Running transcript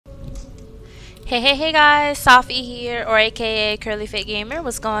Hey guys, Safi here, or aka Curly Fit Gamer.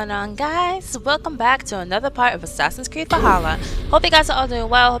 What's going on, guys? Welcome back to another part of Assassin's Creed Valhalla. Hope you guys are all doing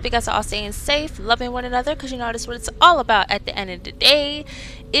well. Hope you guys are all staying safe, loving one another, because you know that's what it's all about at the end of the day.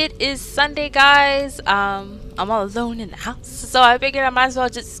 It is Sunday, guys. I'm all alone in the house, so I figured I might as well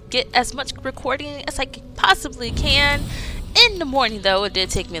just get as much recording as I possibly can. In the morning, though, it did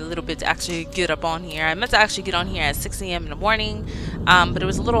take me a little bit to actually get up on here. I meant to actually get on here at 6 a.m. in the morning, but it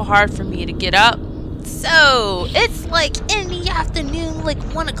was a little hard for me to get up. So it's like in the afternoon, like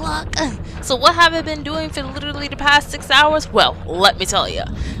 1 o'clock. So what have I been doing for literally the past 6 hours? Well, let me tell you.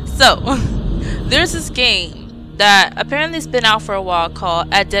 So there's this game that apparently has been out for a while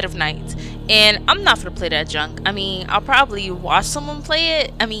called At Dead of Night, and I'm not gonna play that junk. I mean, I'll probably watch someone play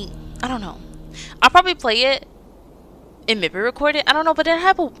it. I mean, I don't know. I'll probably play it and maybe record it. I don't know, but I don't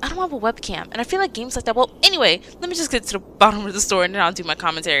have a webcam, and I feel like games like that. Well, anyway, let me just get to the bottom of the story, and then I'll do my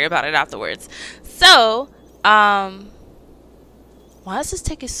commentary about it afterwards. So, why does this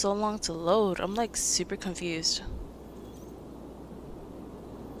take so long to load? I'm like super confused.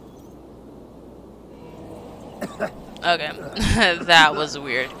 Okay, that was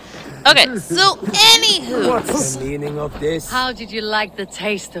weird. Okay, so anywho, What's the meaning of this? How did you like the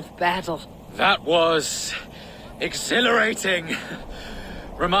taste of battle? That was exhilarating.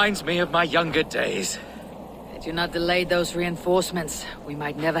 Reminds me of my younger days. Had you not delayed those reinforcements, we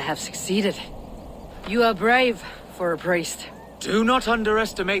might never have succeeded. You are brave for a priest. Do not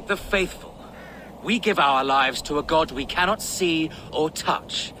underestimate the faithful. We give our lives to a god we cannot see or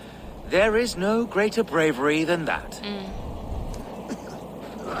touch. There is no greater bravery than that.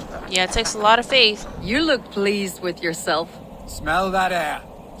 Yeah, it takes a lot of faith. You look pleased with yourself. Smell that air.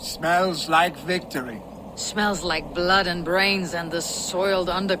 Smells like victory. Smells like blood and brains and the soiled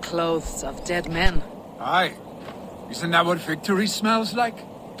underclothes of dead men. Aye. Isn't that what victory smells like?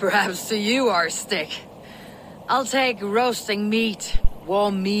 Perhaps to you, our stick. I'll take roasting meat,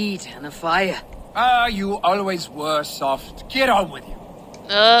 warm meat, and a fire. Ah, you always were soft. Get on with you.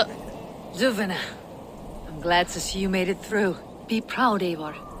 Duvina, I'm glad to see you made it through. Be proud,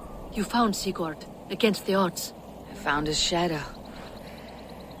 Eivor. You found Sigurd, against the odds. I found his shadow.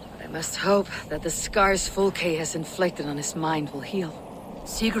 I must hope that the scars Fulke has inflicted on his mind will heal.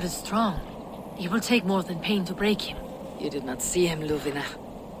 Sigurd is strong. It will take more than pain to break him. You did not see him, Luvina.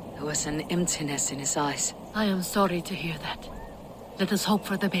 There was an emptiness in his eyes. I am sorry to hear that. Let us hope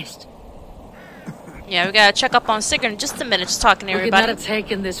for the best. Yeah, we gotta check up on Sigurd in just a minute. Just talking to We could everybody. not have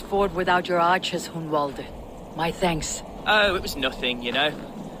taken this fort without your archers, Hunwalde. My thanks. Oh, it was nothing, you know.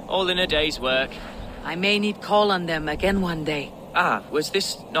 All in a day's work. I may need call on them again one day. Ah, was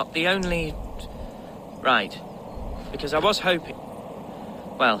this not the only... Right. Because I was hoping...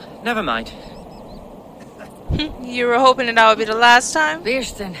 Well, never mind. You were hoping that would be the last time?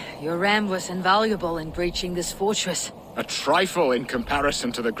 Birsten, your ram was invaluable in breaching this fortress. A trifle in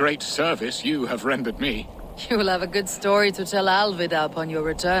comparison to the great service you have rendered me. You will have a good story to tell Alvida upon your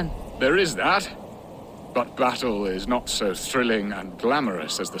return. There is that. But battle is not so thrilling and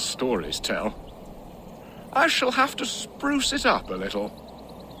glamorous as the stories tell. I shall have to spruce it up a little.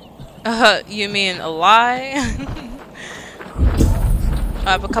 You mean a lie? I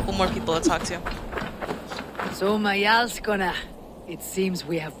have a couple more people to talk to. So, Mayalskona, it seems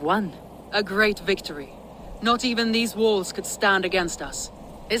we have won. A great victory. Not even these walls could stand against us.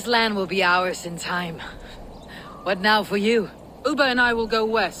 This land will be ours in time. What now for you? Uba and I will go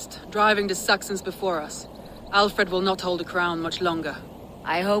west, driving the Saxons before us. Alfred will not hold the crown much longer.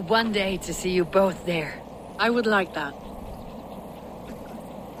 I hope one day to see you both there. I would like that.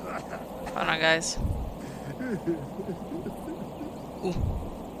 Hold on, guys. Ooh.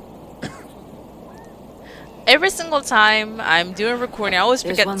 Every single time I'm doing recording, I always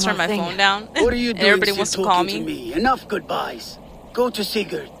forget to turn my phone down. What are you doing? Everybody wants to call me. Enough goodbyes. Go to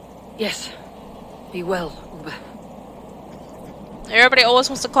Sigurd. Yes. Be well, Uba. Everybody always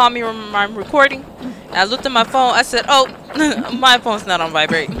wants to call me when I'm recording. And I looked at my phone. I said, "Oh, my phone's not on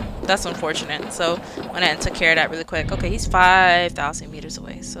vibrate." That's unfortunate. So went ahead and took care of that really quick. Okay, he's 5,000 meters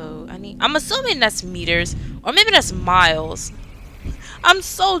away. So I'm assuming that's meters, or maybe that's miles. I'm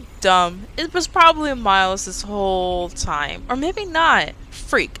so dumb. It was probably miles this whole time, or maybe not.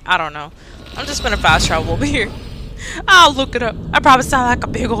 Freak, I don't know. I'm just gonna fast travel over here. I'll look it up. I probably sound like a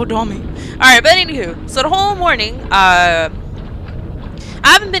big old dummy. All right, but anywho, so the whole morning, I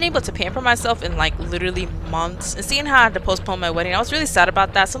haven't been able to pamper myself in like literally months, and seeing how I had to postpone my wedding, I was really sad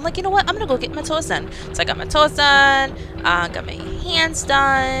about that. So I'm like, you know what? I'm gonna go get my toes done. So I got my toes done, got my hands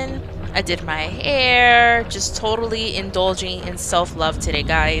done. I did my hair, just totally indulging in self-love today,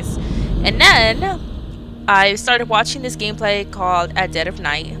 guys. And then I started watching this gameplay called At Dead of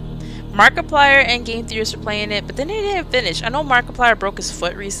Night. Markiplier and Game Theorists were playing it, but then they didn't finish. I know Markiplier broke his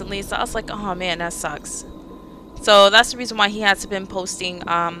foot recently, so I was like, oh man, that sucks. So that's the reason why he has been posting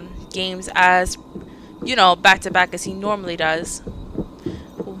games as, you know, back to back as he normally does.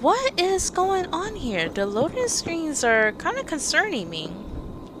 What is going on here? The loading screens are kind of concerning me.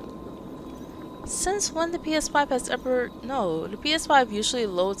 Since when the PS5 has ever... No, the PS5 usually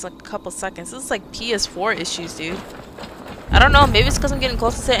loads like a couple seconds. This is like PS4 issues, dude. I don't know, maybe it's because I'm getting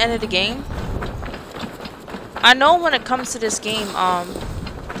closer to the end of the game. I know when it comes to this game,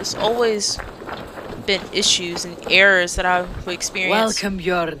 there's always been issues and errors that I've experienced. Welcome,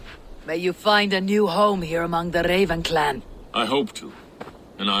 Bjorn. May you find a new home here among the Raven clan. I hope to,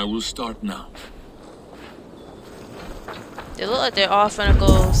 and I will start now. They look like they're all finna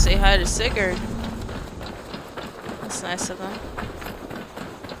go say hi to Sigurd. That's nice of them.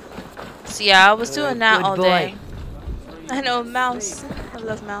 So yeah, I was doing that all day. I know, Mouse. I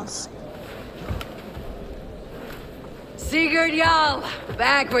love Mouse. Sigurd Jarl,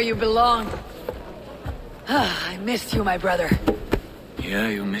 back where you belong. I missed you, my brother. Yeah,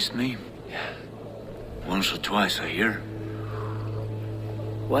 you missed me. Once or twice, I hear.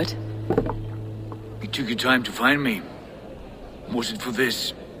 What? You took your time to find me. Was it for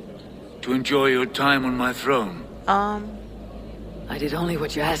this? To enjoy your time on my throne? I did only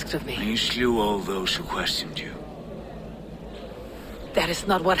what you asked of me. You slew all those who questioned you. That is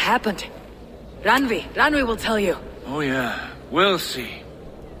not what happened. Ranvi will tell you. Oh yeah, we'll see.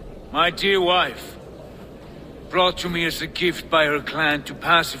 My dear wife, brought to me as a gift by her clan to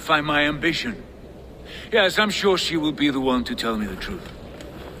pacify my ambition. Yes, I'm sure she will be the one to tell me the truth.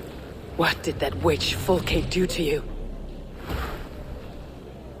 What did that witch Fulke do to you?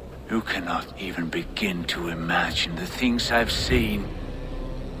 You cannot even begin to imagine the things I've seen.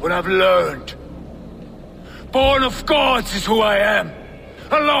 What I've learned. Born of gods is who I am.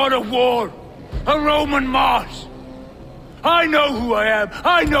 A lord of war. A Roman Mars. I know who I am.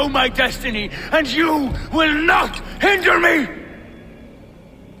 I know my destiny. And you will not hinder me!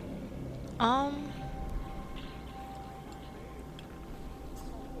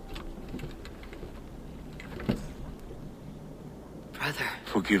 Brother.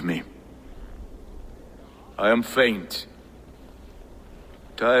 Forgive me. I am faint.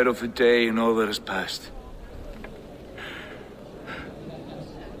 Tired of the day and all that has passed.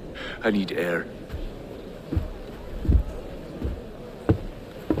 I need air.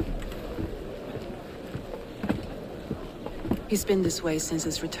 He's been this way since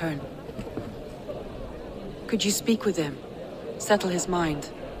his return. Could you speak with him? Settle his mind?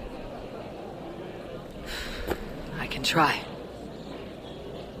 I can try.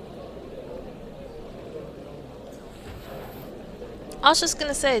 I was just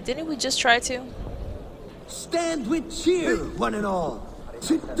gonna say, didn't we just try to? Stand with cheer, one and all.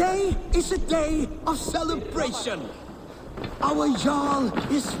 Today is a day of celebration. Our Jarl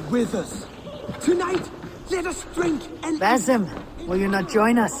is with us. Tonight, let us drink and... Basim, will you not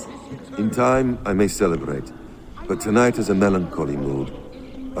join us? In time, I may celebrate. But tonight is a melancholy mood.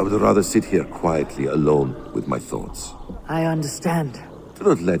 I would rather sit here quietly, alone, with my thoughts. I understand. Do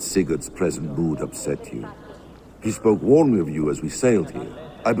not let Sigurd's present mood upset you. He spoke warmly of you as we sailed here.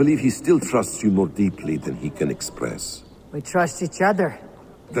 I believe he still trusts you more deeply than he can express. We trust each other.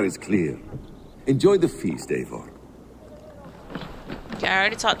 That is clear. Enjoy the feast, Eivor. Okay, I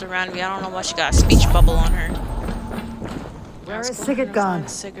already talked to Ranvi. I don't know why she got a speech bubble on her. Where is Sigurd gone?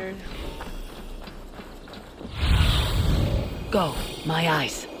 Sigurd. Go, my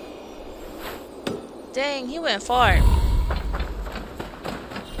eyes. Dang, he went far.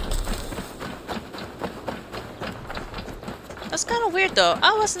 That's kind of weird though.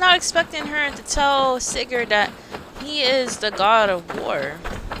 I was not expecting her to tell Sigurd that he is the god of war.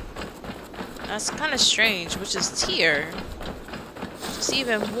 That's kind of strange, which is Tyr. It's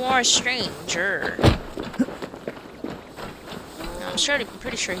even more stranger. I'm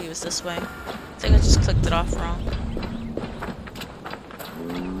pretty sure he was this way. I think I just clicked it off wrong.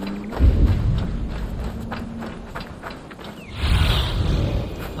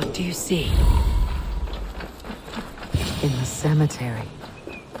 What do you see? In the cemetery.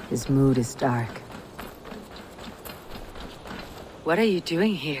 His mood is dark. What are you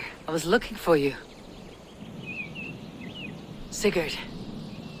doing here? I was looking for you. Sigurd.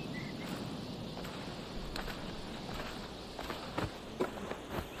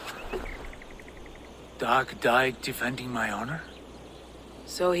 Dag died defending my honor?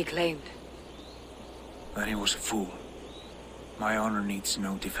 So he claimed. Then he was a fool. My honor needs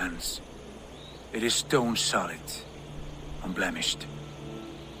no defense. It is stone solid, unblemished.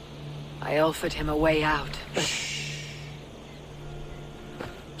 I offered him a way out, but...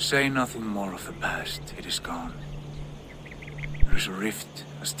 Say nothing more of the past. It is gone. There is a rift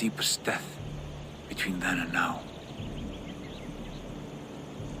as deep as death between then and now.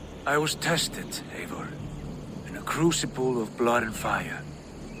 I was tested, Eivor, in a crucible of blood and fire.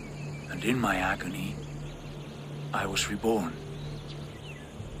 And in my agony, I was reborn.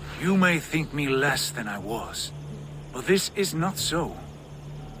 You may think me less than I was, but this is not so.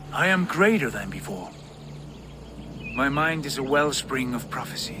 I am greater than before. My mind is a wellspring of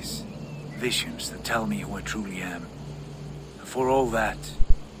prophecies, visions that tell me who I truly am. And for all that,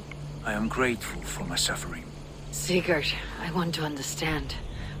 I am grateful for my suffering. Sigurd, I want to understand,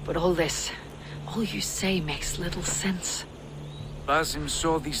 but all you say makes little sense. Basim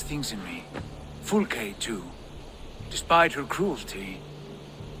saw these things in me. Fulke, too. Despite her cruelty,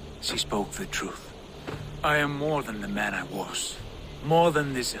 she spoke the truth. I am more than the man I was. More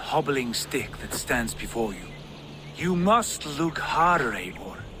than this hobbling stick that stands before you. You must look harder,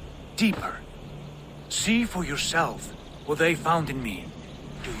 Eivor. Deeper. See for yourself what they found in me.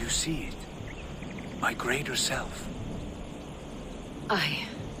 Do you see it? My greater self. I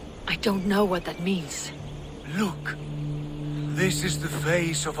don't know what that means. Look. This is the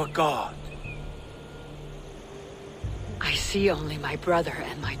face of a god. I see only my brother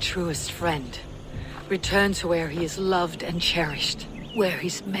and my truest friend. Return to where he is loved and cherished. Where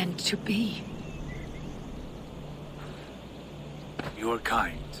he's meant to be. You are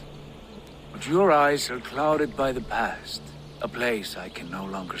kind. But your eyes are clouded by the past. A place I can no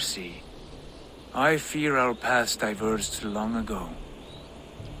longer see. I fear our paths diverged long ago.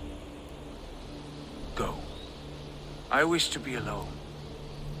 Go. I wish to be alone.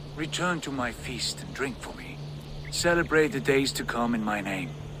 Return to my feast and drink for me. Celebrate the days to come in my name.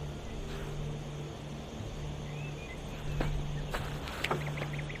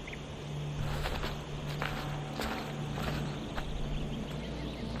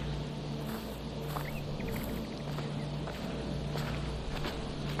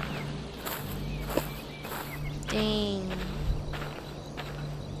 Dang.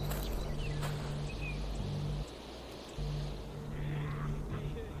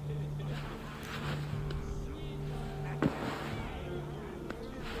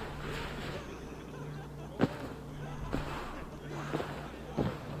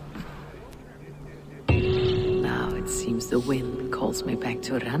 Now it seems the wind calls me back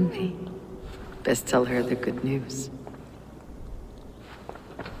to Randi. Best tell her the good news.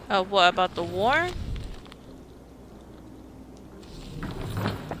 What about the war?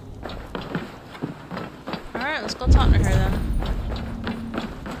 Alright, let's go talk to her then.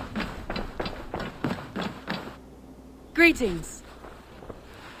 Greetings.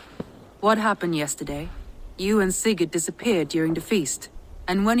 What happened yesterday? You and Sigurd disappeared during the feast.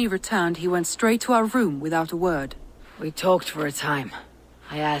 And when he returned, he went straight to our room without a word. We talked for a time.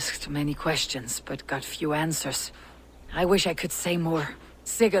 I asked many questions, but got few answers. I wish I could say more.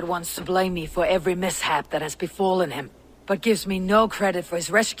 Sigurd wants to blame me for every mishap that has befallen him, but gives me no credit for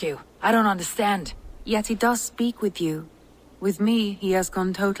his rescue. I don't understand. Yet he does speak with you. With me, he has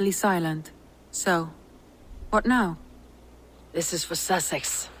gone totally silent. So, what now? This is for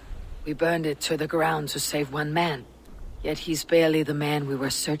Sussex. We burned it to the ground to save one man. Yet he's barely the man we were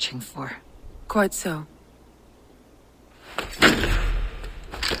searching for. Quite so.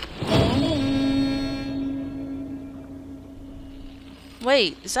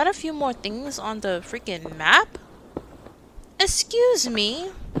 Wait, is that a few more things on the freaking map? Excuse me?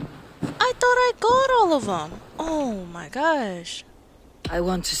 I thought I got all of them. Oh my gosh. I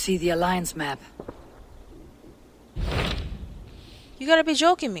want to see the Alliance map. You gotta be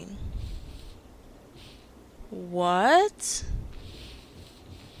joking me. What?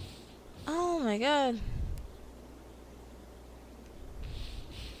 Oh my god.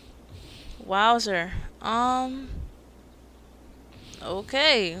 Wowzer.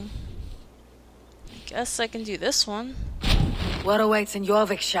 Okay. I guess I can do this one. What awaits in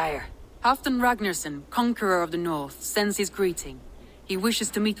EURVICSCIRE? Halfdan Ragnarsson, conqueror of the North, sends his greeting. He wishes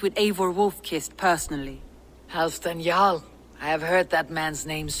to meet with Eivor Wolfkist personally. Halfdan Jarl. I have heard that man's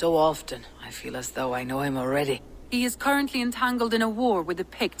name so often. I feel as though I know him already. He is currently entangled in a war with the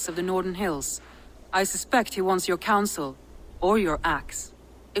Picts of the Northern Hills. I suspect he wants your counsel, or your axe.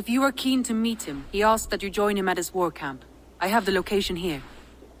 If you are keen to meet him, he asks that you join him at his war camp. I have the location here.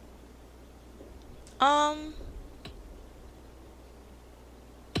 I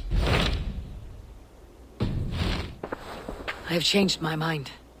have changed my mind.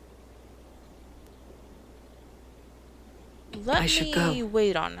 Let I should me go.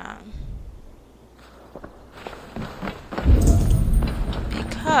 wait on that.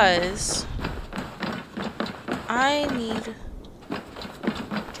 Because I need...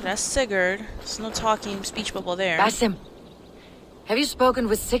 Okay, that's Sigurd. There's no talking speech bubble there. That's him. Have you spoken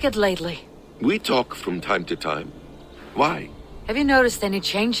with Sigurd lately? We talk from time to time. Why? Have you noticed any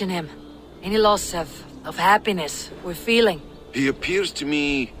change in him? Any loss of happiness or feeling? He appears to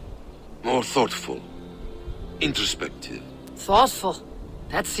me more thoughtful, introspective. Thoughtful?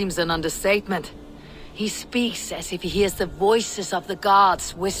 That seems an understatement. He speaks as if he hears the voices of the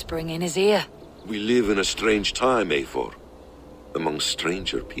gods whispering in his ear. We live in a strange time, Eivor. Among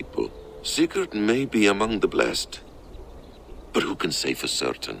stranger people. Sigurd may be among the blessed. But who can say for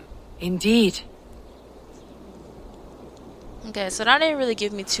certain? Indeed. Okay, so that didn't really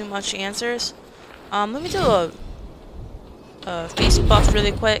give me too much answers. Let me do a face buff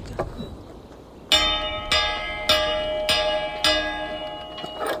really quick.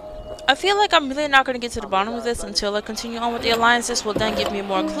 I feel like I'm really not going to get to the bottom of this until I continue on with the alliances. Will then give me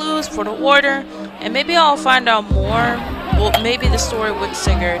more clues for the order, and maybe I'll find out more. Well, maybe the story with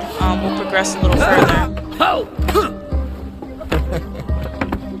Sigurd will progress a little further.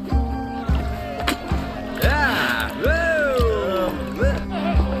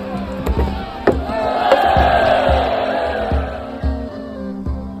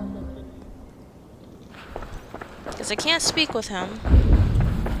 Because I can't speak with him.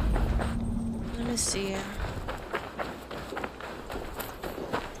 Let me see.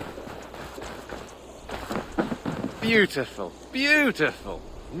 Beautiful, beautiful.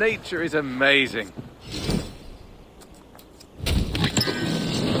 Nature is amazing.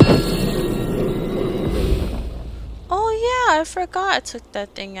 Oh yeah, I forgot I took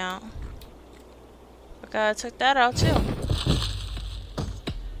that thing out. Forgot I took that out too.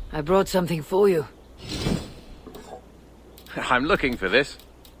 I brought something for you. I'm looking for this.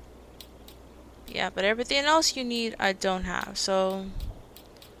 Yeah, but everything else you need, I don't have. So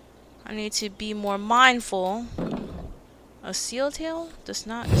I need to be more mindful. A seal tail does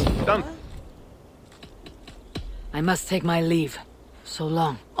not. Done. What? I must take my leave. So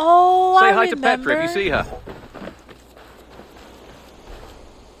long. Oh, Say I hi remember. to Petra if you see her.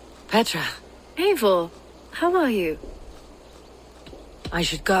 Petra, Eivor, how are you? I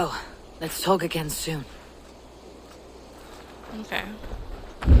should go. Let's talk again soon. Okay.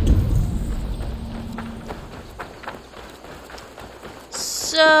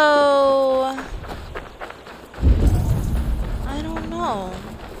 So I don't know.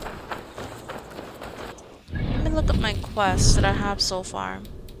 Let me look at my quests that I have so far.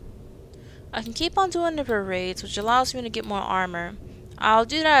 I can keep on doing the parades, which allows me to get more armor. I'll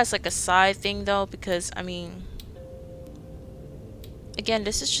do that as like a side thing though, because I mean, again,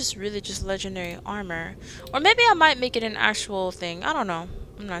 this is just really just legendary armor. Or maybe I might make it an actual thing. I don't know.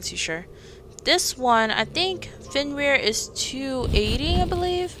 I'm not too sure. This one, I think Fenrir is 280, I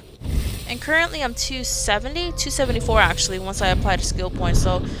believe. And currently I'm 270, 274 actually, once I apply the skill point.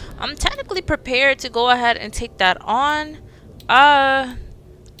 So I'm technically prepared to go ahead and take that on. I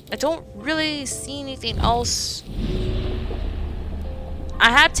don't really see anything else.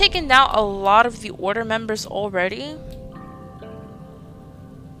 I have taken down a lot of the order members already.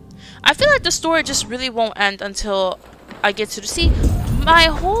 I feel like the story just really won't end until I get to the sea. My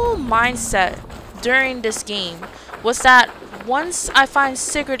whole mindset during this game was that once I find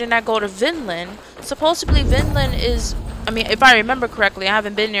Sigurd and I go to Vinland, supposedly Vinland is, I mean, if I remember correctly, I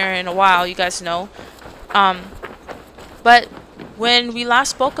haven't been there in a while, you guys know. But when we last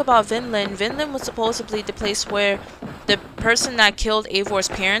spoke about Vinland, Vinland was supposedly the place where the person that killed Eivor's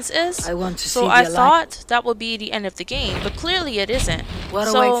parents is. I want to so see I the thought that would be the end of the game, but clearly it isn't. What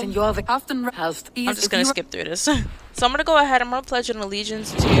so awaits in your house? I'm just gonna skip through this. So I'm gonna go ahead. I'm gonna pledge an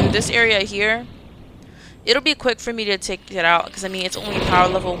allegiance to this area here. It'll be quick for me to take it out because I mean it's only power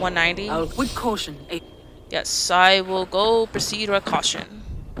level 190. With caution. Yes, I will go proceed with caution.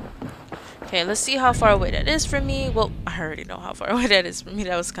 Okay, let's see how far away that is from me. Well, I already know how far away that is from me.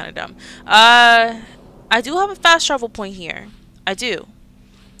 That was kind of dumb. I do have a fast travel point here. I do.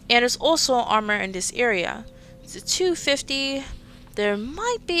 And there's also armor in this area. It's a 250. There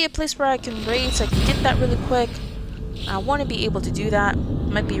might be a place where I can raid so I can get that really quick. I want to be able to do that.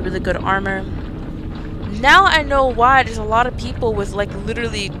 Might be really good armor. Now I know why there's a lot of people with like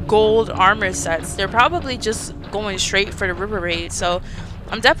literally gold armor sets. They're probably just going straight for the river raid. So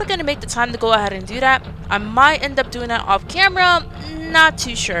I'm definitely going to make the time to go ahead and do that. I might end up doing that off camera. Not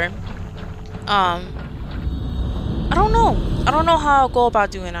too sure. I don't know. I don't know how I'll go about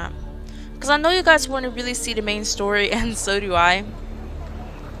doing that. Because I know you guys want to really see the main story, and so do I.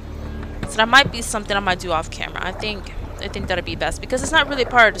 So that might be something I might do off camera. I think that'd be best. Because it's not really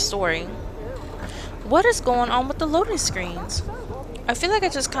part of the story. What is going on with the loading screens? I feel like I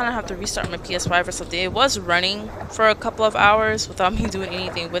just kind of have to restart my PS5 or something. It was running for a couple of hours without me doing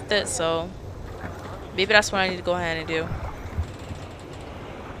anything with it, so maybe that's what I need to go ahead and do.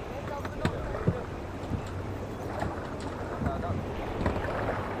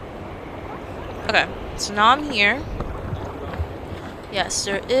 Okay, so now I'm here. Yes,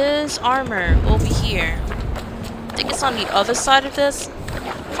 there is armor over here. I think it's on the other side of this.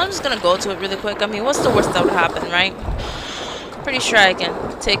 So I'm just gonna go to it really quick. I mean, what's the worst that would happen, right? Pretty sure I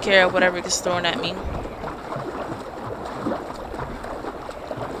can take care of whatever gets thrown at me.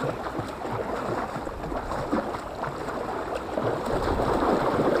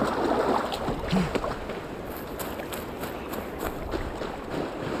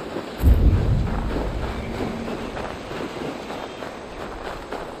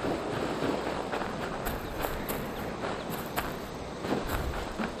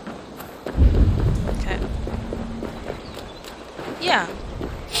 Yeah.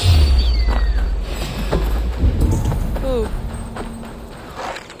 Ooh.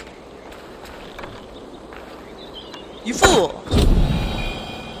 You fool!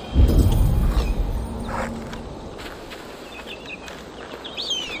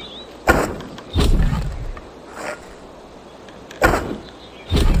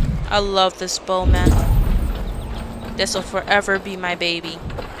 I love this bow, man. This will forever be my baby.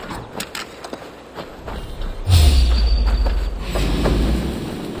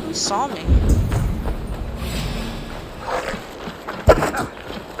 Saw me.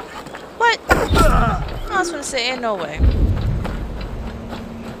 What? I was gonna say, ain't no way.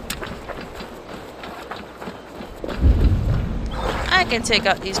 I can take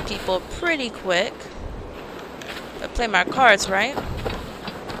out these people pretty quick. If I play my cards right.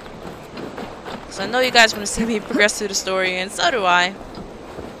 So I know you guys want to see me progress through the story, and so do I.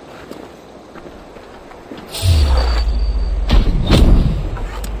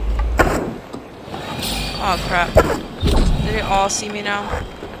 Oh crap. Did they all see me now?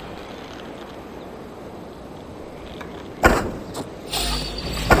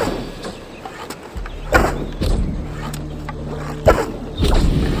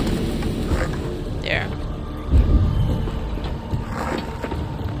 There.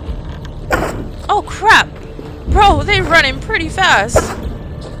 Oh crap! Bro, they're running pretty fast.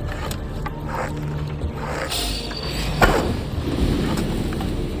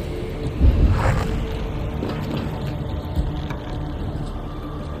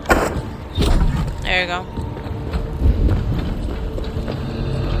 There you go.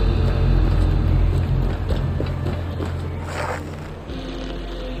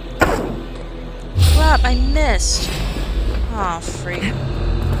 Crap, I missed. Aw, oh, freak.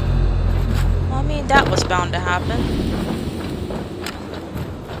 Well, I mean, that was bound to happen.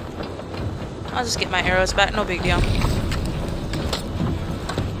 I'll just get my arrows back, no big deal.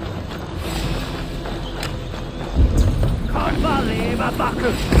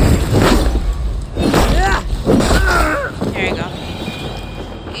 There you go.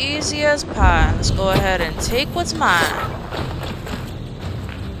 Easy as pie. Let's go ahead and take what's mine.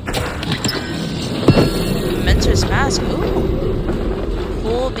 Mentor's mask. Ooh.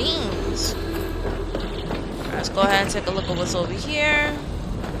 Cool beans. Right, let's go ahead and take a look at what's over here.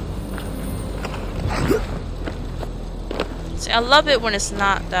 See, I love it when it's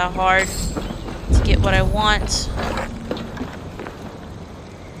not that hard to get what I want.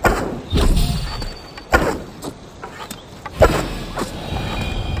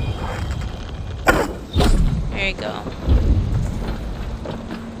 There you go.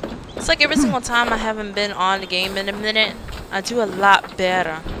 It's like every single time I haven't been on the game in a minute, I do a lot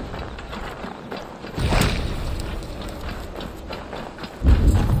better.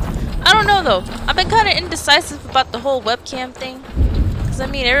 I don't know though. I've been kind of indecisive about the whole webcam thing. Because I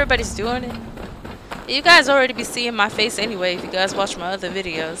mean, everybody's doing it. You guys already be seeing my face anyway if you guys watch my other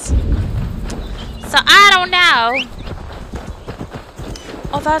videos. So I don't know.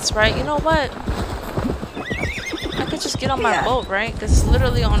 Oh, that's right. You know what? I could just get on my boat, right? Because it's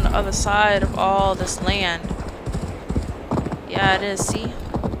literally on the other side of all this land. Yeah, it is. See?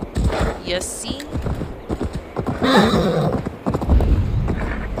 You see?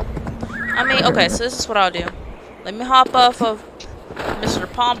 I mean, okay, so this is what I'll do. Let me hop off of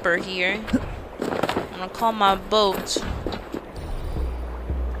Mr. Pomper here. I'm gonna call my boat.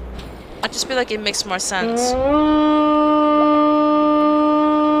 I just feel like it makes more sense.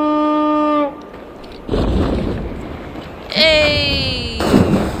 Hey!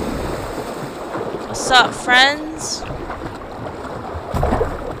 What's up, friends?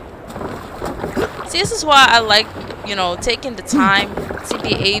 See, this is why I like, you know, taking the time to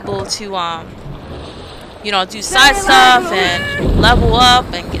be able to you know, do side stuff and level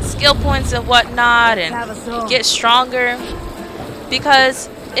up and get skill points and whatnot and get stronger, because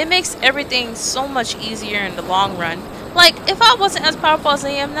it makes everything so much easier in the long run. Like, if I wasn't as powerful as I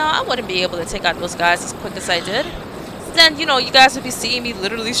am now, I wouldn't be able to take out those guys as quick as I did. Then, you know, you guys would be seeing me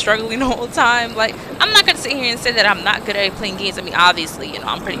literally struggling the whole time. Like, I'm not gonna sit here and say that I'm not good at playing games. I mean, obviously, you know,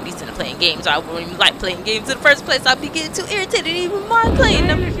 I'm pretty decent at playing games. I wouldn't even like playing games in the first place. I'd be getting too irritated even mind playing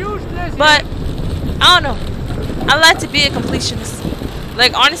them. But I don't know, I like to be a completionist.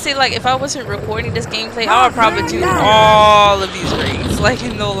 Like, honestly, like, if I wasn't recording this gameplay, I would probably do all of these raids. Like,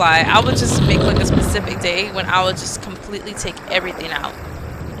 no lie, I would just make like a specific day when I would just completely take everything out.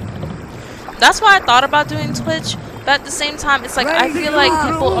 That's why I thought about doing Twitch, but at the same time, it's like I feel like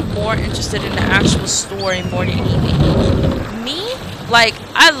people are more interested in the actual story more than anything. Me, like,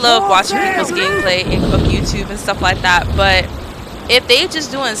 I love watching people's gameplay of YouTube and stuff like that, but if they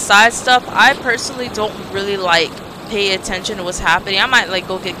just doing side stuff, I personally don't really like pay attention to what's happening. I might like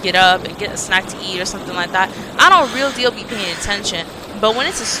go get up and get a snack to eat or something like that. I don't real deal be paying attention. But when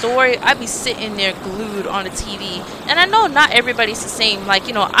it's a story, I be sitting there glued on the TV. And I know not everybody's the same. Like,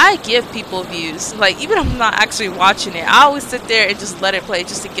 you know, I give people views. Like, even if I'm not actually watching it, I always sit there and just let it play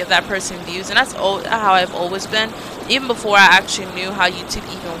just to give that person views. And that's how I've always been, even before I actually knew how YouTube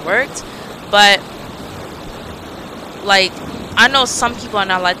even worked. But, like, I know some people are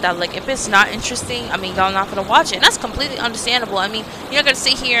not like that. Like, if it's not interesting, I mean, y'all not gonna watch it, and that's completely understandable. I mean, you're not gonna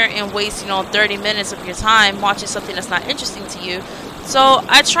sit here and waste, you know, 30 minutes of your time watching something that's not interesting to you. So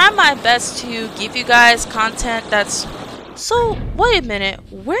I try my best to give you guys content that's... So wait a minute,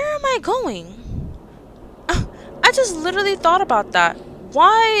 where am I going? I just literally thought about that.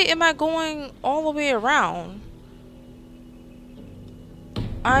 Why am I going all the way around?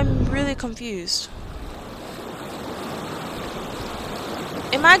 I'm really confused.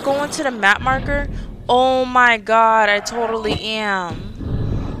 Am I going to the map marker? Oh my god, I totally am.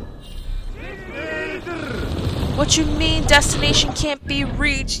 What you mean destination can't be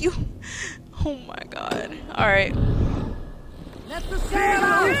reached? You... Oh my god. Alright.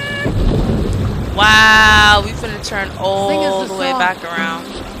 Wow, we finna turn all the way back around.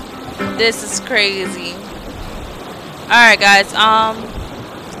 This is crazy. Alright guys, I'm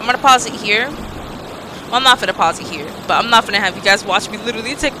gonna pause it here. Well, I'm not gonna pause it here, but I'm not gonna have you guys watch me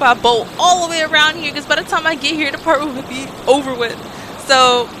literally take my boat all the way around here, because by the time I get here, the part will be over with.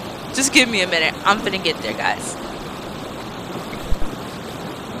 So, just give me a minute. I'm finna get there, guys.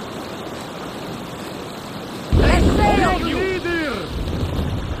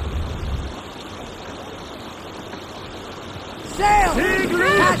 Sail!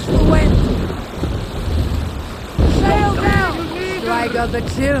 Catch the wind! Sail down! Strike up a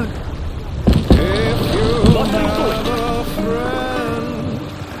tune! If you have a friend,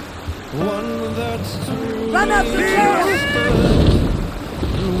 one that's truly Run up the trail!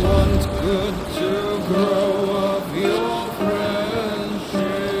 and want good to grow up your friendship,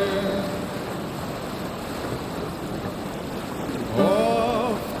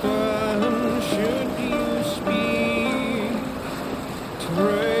 often should you speak,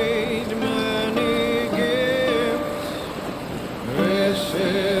 trade many gifts,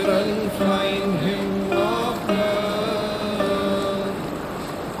 visit and find him of love.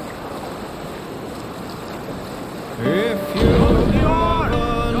 If you have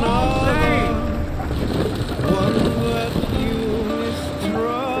another, one that you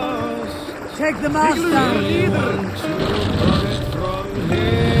mistrust, Take the mast down! you want to run it from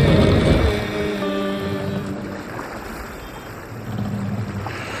him.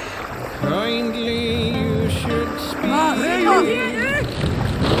 Kindly you should speak and flatter you give.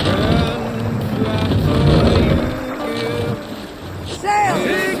 Sail!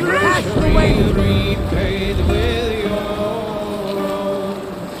 Catch the Be wind! repaid with your own.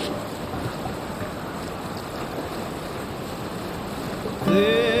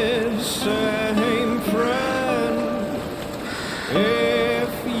 This same friend,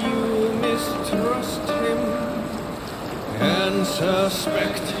 if you mistrust him and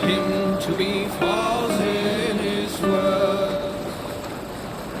suspect him to be false in his words,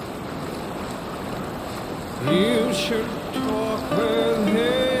 you should talk with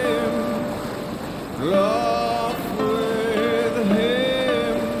him, laugh with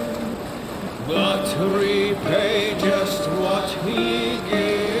him, but repay just what he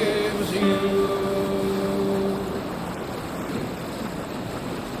gives you.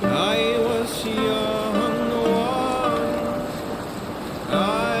 I was young once,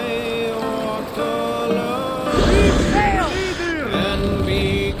 I walked alone and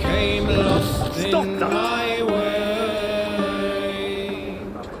became lost in my way.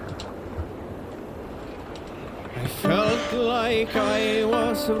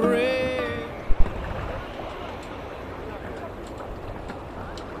 is red.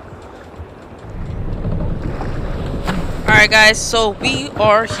 Alright guys, so we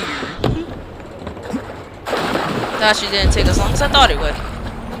are here. That actually didn't take as long as I thought it would.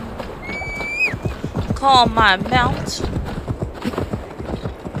 Call my mount.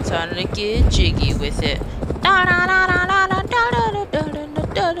 Time to get jiggy with it.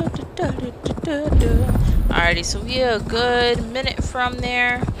 Alrighty, so we are a good minute from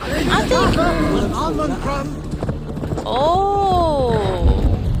there. I think. Oh,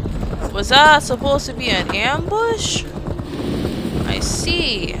 was that supposed to be an ambush? I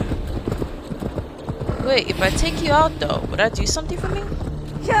see. Wait, if I take you out though, would that do something for me?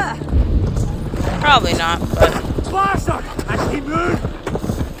 Yeah. Probably not, but. Bastard! As he moved.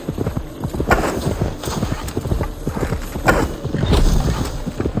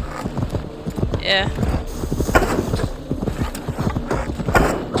 Yeah.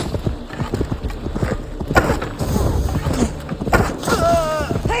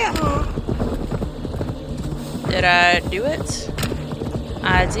 Did I do it?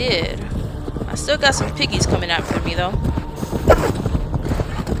 I did. I still got some piggies coming after me though.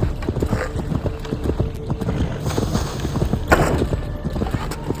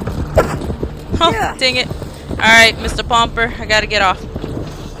 Oh, dang it. Alright, Mr. Pomper, I gotta get off.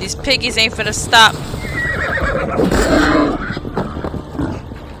 These piggies ain't finna stop.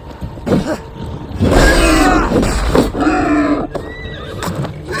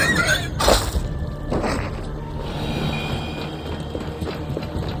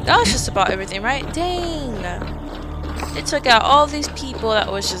 That was just about everything, right? Dang. They took out all these people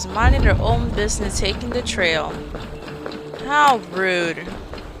that was just minding their own business, taking the trail. How rude.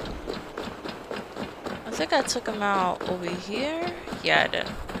 I think I took them out over here. Yeah, I did.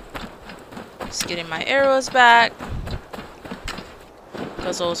 Just getting my arrows back.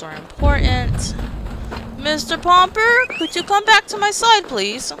 Because those are important. Mr. Pomper, could you come back to my side,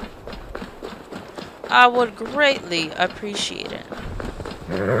 please? I would greatly appreciate it.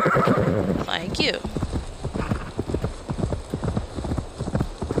 Thank you.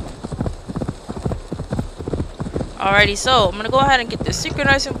 Alrighty, so I'm gonna go ahead and get the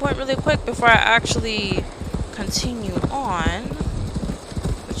synchronizing point really quick before I actually continue on.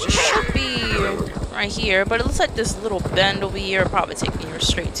 Which should be right here, but it looks like this little bend over here will probably take me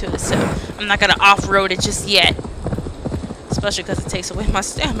straight to it, so I'm not gonna off-road it just yet. Especially because it takes away my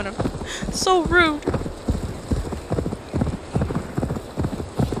stamina. So rude.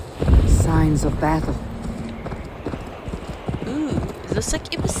 Signs of battle. Ooh, it looks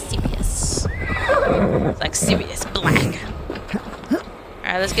like it was serious. It's like serious black.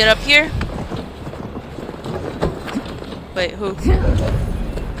 Alright, let's get up here. Wait, who?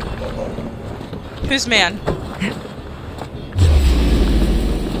 Who's man?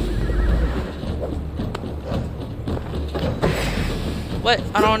 What?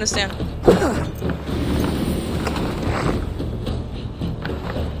 I don't understand.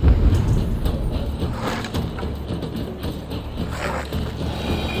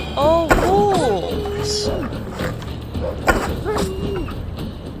 Oh, wolves.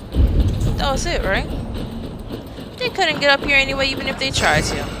 That was it, right? They couldn't get up here anyway, even if they tried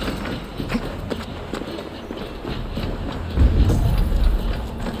to.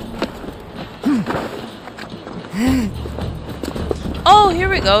 Oh, here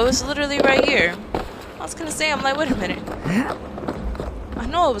we go. It's literally right here. I was gonna say, I'm like, wait a minute. I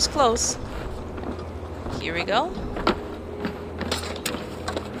know it was close. Here we go.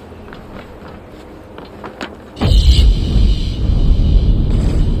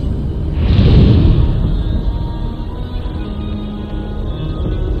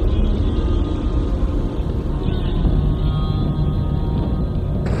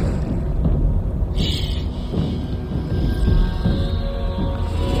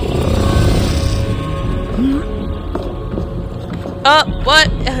 What?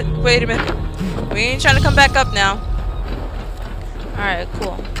 Wait a minute. We ain't trying to come back up now. Alright,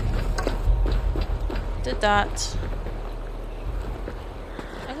 cool. Did that.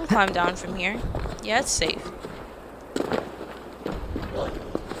 I can climb down from here. Yeah, it's safe.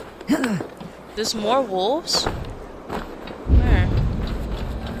 There's more wolves? Where?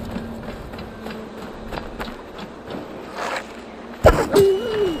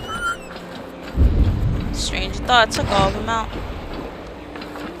 Strange thought I took all of them out.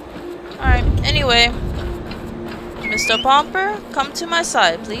 Alright, anyway. Mr. Pomper, come to my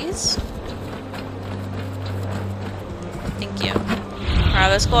side, please. Thank you.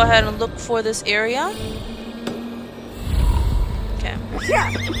 Alright, let's go ahead and look for this area. Okay.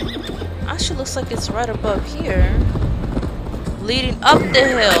 Actually looks like it's right above here. leading up the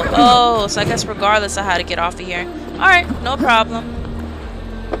hill. Oh, so I guess regardless of how to get off of here. Alright, no problem.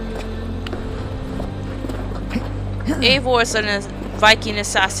 Eivor is a Viking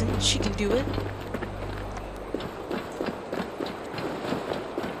assassin. She can do it.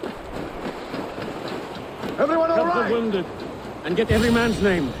 Everyone all right? Help the wounded and get every man's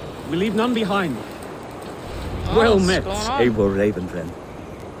name. We leave none behind. Oh, well met, Eivor Ravenfriend.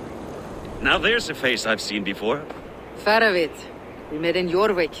 Now there's a face I've seen before. Faravit. We met in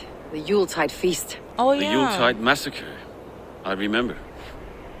Jorvik, the Yuletide feast. Oh, the yeah. Yuletide massacre. I remember.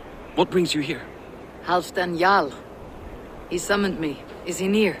 What brings you here? Halfdan Jarl. He summoned me. Is he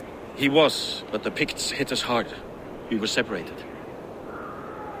near? He was, but the Picts hit us hard. We were separated.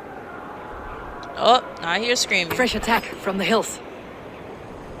 Oh, I hear screaming. Fresh attack from the hills.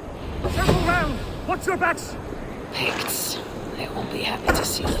 Circle round! Watch your backs! Picts. They won't be happy to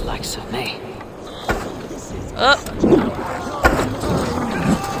see the likes of me. Oh.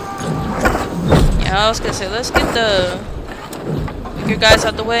 Yeah, I was gonna say, let's get the bigger guys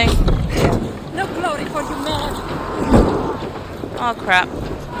out the way. No glory for you, man! Oh, crap.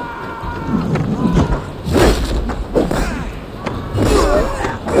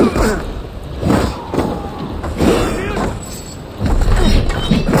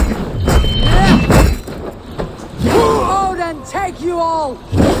 Odin, take you all!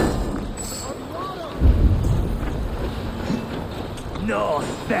 No,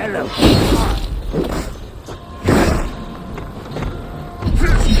 fellow.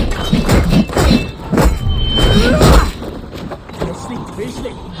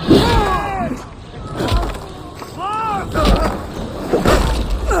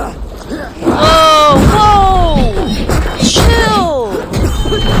 Whoa! Chill!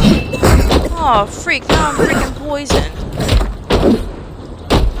 Oh, freak, now I'm freaking poisoned.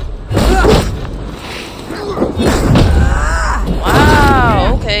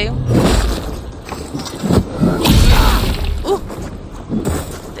 Wow, okay. Ooh.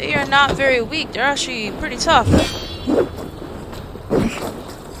 They are not very weak, they're actually pretty tough.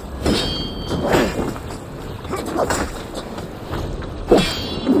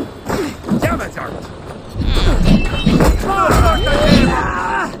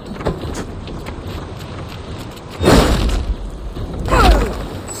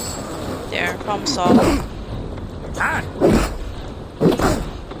 There, problem solved.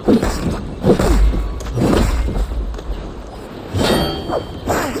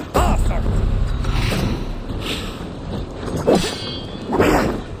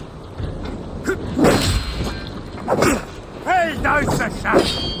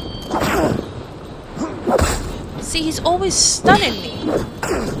 See, he's always stunning me.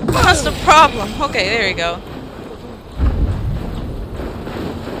 That's the problem. Okay, there you go.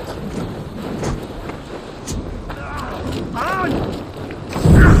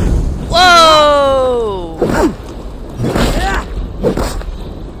 Whoa!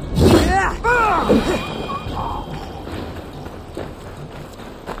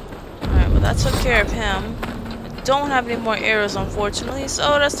 Alright, well that took care of him. I don't have any more arrows, unfortunately,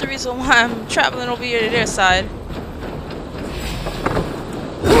 so that's the reason why I'm traveling over here to their side.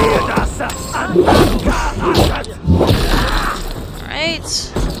 Alright.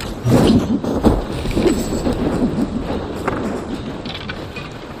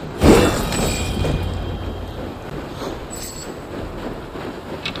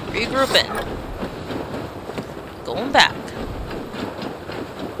 Regrouping. Going back.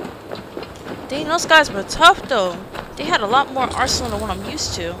 Dang, those guys were tough though. They had a lot more arsenal than what I'm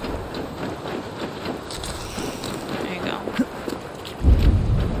used to. There you go.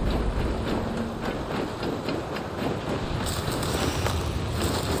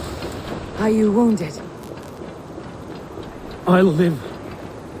 Are you wounded? I'll live.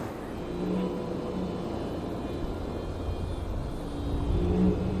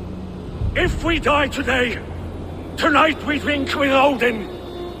 If we die today, tonight we drink with Odin.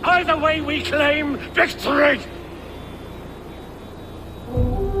 Either way we claim victory!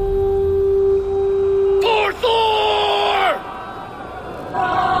 For Thor!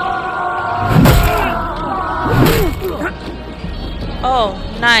 Oh,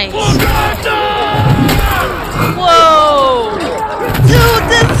 nice. Whoa! Dude,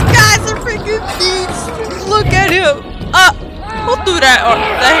 this guy's a freaking beast! Look at him! Who threw that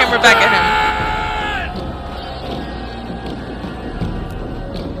hammer back at him?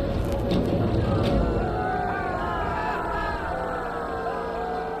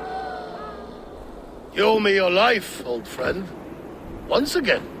 You owe me your life, old friend. Once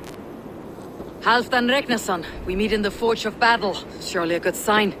again. Halfdan Ragnarsson, we meet in the Forge of Battle. Surely a good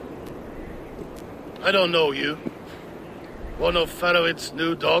sign. I don't know you. One of Faroid's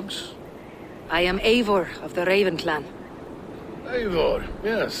new dogs? I am Eivor of the Raven clan. Eivor,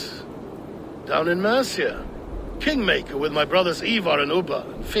 yes. Down in Mercia. Kingmaker with my brothers Eivor and Ubba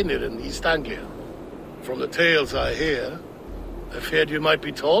and Finnir in East Anglia. From the tales I hear, I feared you might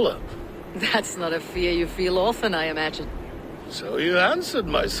be taller. That's not a fear you feel often, I imagine. So you answered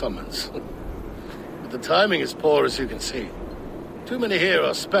my summons. But the timing is poor, as you can see. Too many here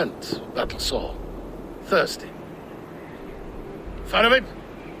are spent, battle-sore, thirsty. Faroid,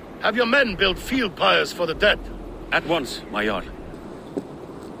 have your men build field pyres for the dead. At once, my Jarl.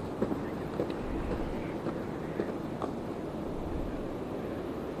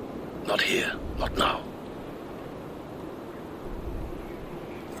 Not here, not now.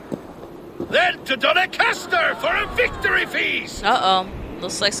 Then to Doncaster for a victory feast! Uh-oh.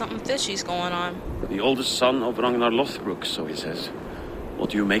 Looks like something fishy's going on. The oldest son of Ragnar Lothbrok, so he says. What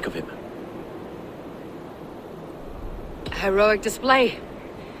do you make of him? A heroic display.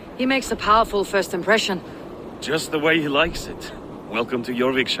 He makes a powerful first impression. Just the way he likes it. Welcome to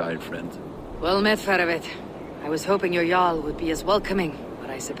EURVICSCIRE, friend. Well met, Faroid. I was hoping your Jarl would be as welcoming, but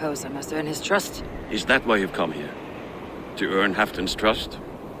I suppose I must earn his trust. Is that why you've come here? To earn Halfdan's trust?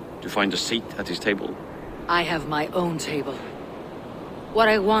 To find a seat at his table? I have my own table. What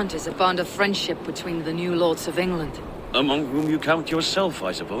I want is a bond of friendship between the new lords of England. Among whom you count yourself,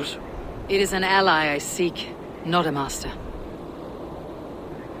 I suppose? It is an ally I seek, not a master.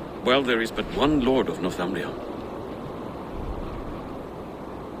 Well, there is but one lord of Northumbria.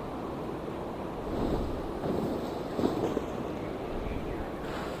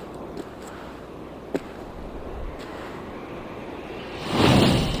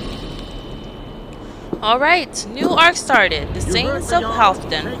 Alright, new arc started. The Saints of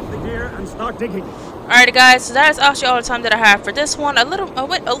Halfdan. Take the gear and start digging. Alright guys, so that is actually all the time that I have for this one. I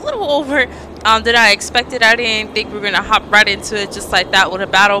went a little over than I expected. I didn't think we were gonna hop right into it just like that with a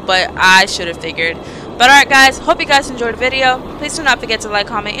battle, but I should have figured. But alright guys, hope you guys enjoyed the video. Please do not forget to like,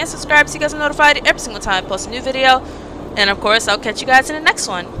 comment, and subscribe so you guys are notified every single time I post a new video. And of course, I'll catch you guys in the next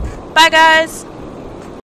one. Bye guys!